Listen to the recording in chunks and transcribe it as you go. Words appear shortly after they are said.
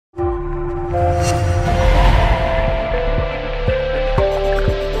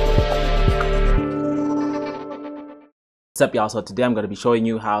What's up, y'all? So today I'm going to be showing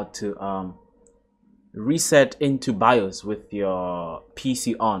you how to reset into BIOS with your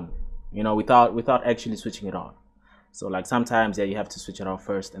PC on, without actually switching it on. So like sometimes, yeah, you have to switch it off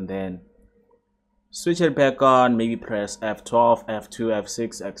first and then switch it back on. Maybe press F12, F2,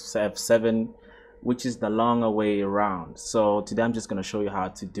 F6, F7, which is the longer way around. So today I'm just going to show you how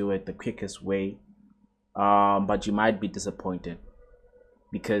to do it the quickest way, but you might be disappointed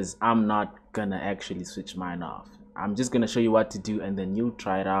because I'm not gonna actually switch mine off. I'm just gonna show you what to do and then you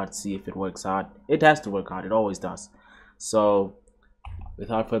try it out, see if it works out. It has to work out, it always does. So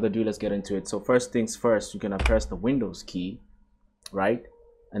without further ado, let's get into it. So first things first, you're gonna press the Windows key, right?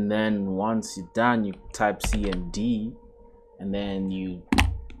 And then once you're done, you type CMD and then you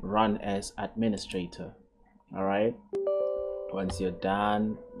run as administrator. All right, once you're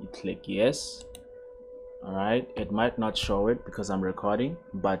done, you click yes. All right, it might not show it because I'm recording,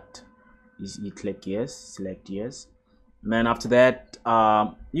 but you click yes, select yes, and then after that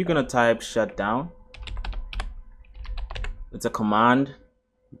you're gonna type shutdown. It's a command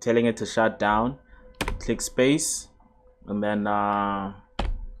telling it to shut down. Click space and then /r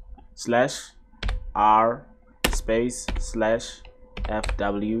space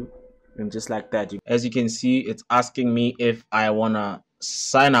 /fw, and just like that. As you can see, it's asking me if I wanna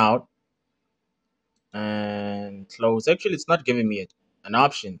sign out and close. Actually, it's not giving me an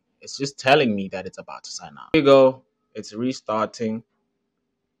option. It's just telling me that it's about to sign out. Here you go. It's restarting.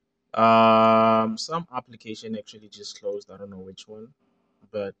 Some application actually just closed. I don't know which one,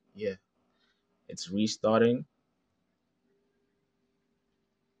 but yeah, it's restarting.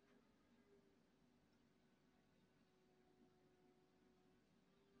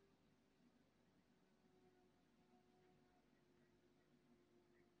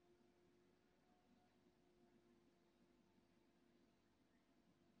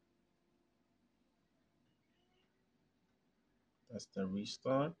 That's the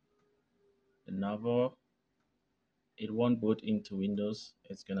restart. The novel. It won't boot into Windows.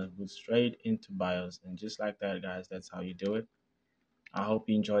 It's gonna boot straight into BIOS, and just like that, guys, that's how you do it. I hope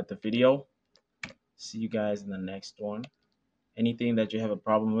you enjoyed the video. See you guys in the next one. Anything that you have a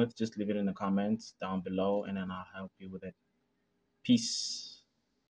problem with, just leave it in the comments down below and then I'll help you with it. Peace.